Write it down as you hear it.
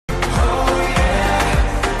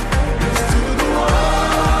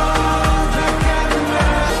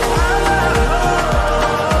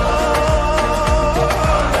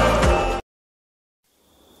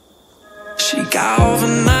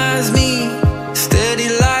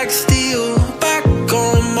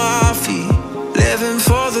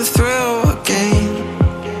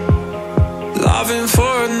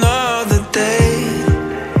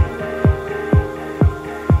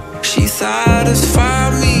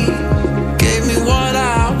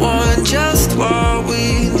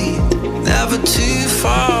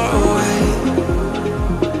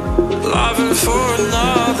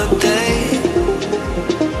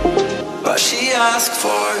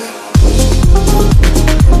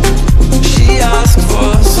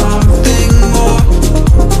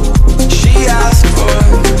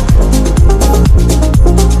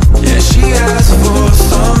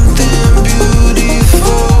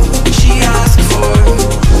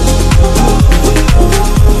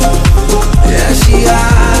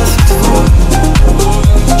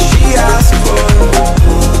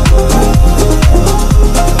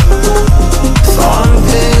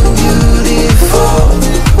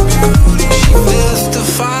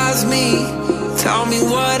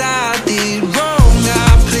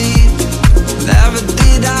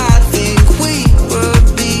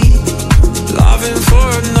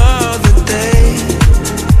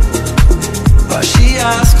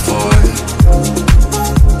asked for,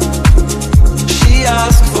 she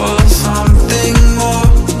asked for something more.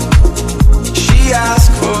 She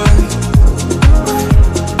asked for,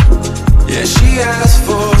 yeah, she asked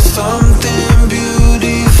for something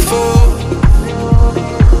beautiful.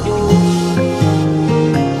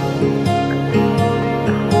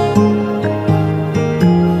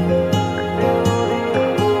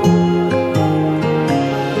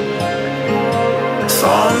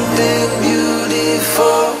 Something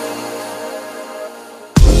beautiful.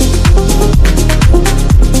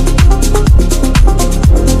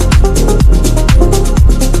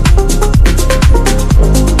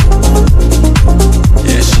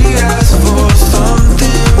 Yeah, she asked for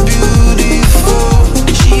something beautiful.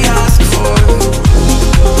 She asked for,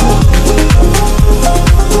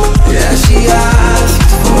 yeah, she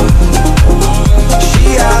asked for, she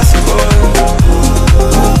asked for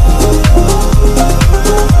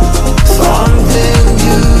something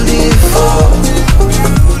beautiful.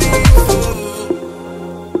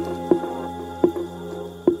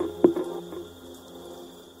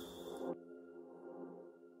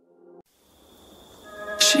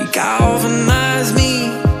 She galvanized me,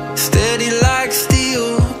 steady like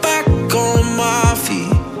steel, back on my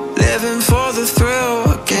feet, living for the thrill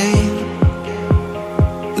again,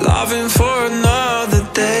 loving for another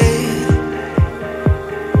day.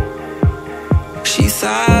 She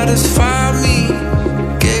satisfied me,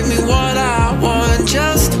 gave me what I want,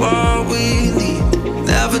 just what we need,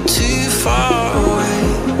 never too far away,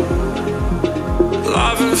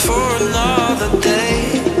 loving for another day.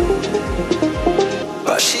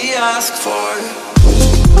 But she asked for,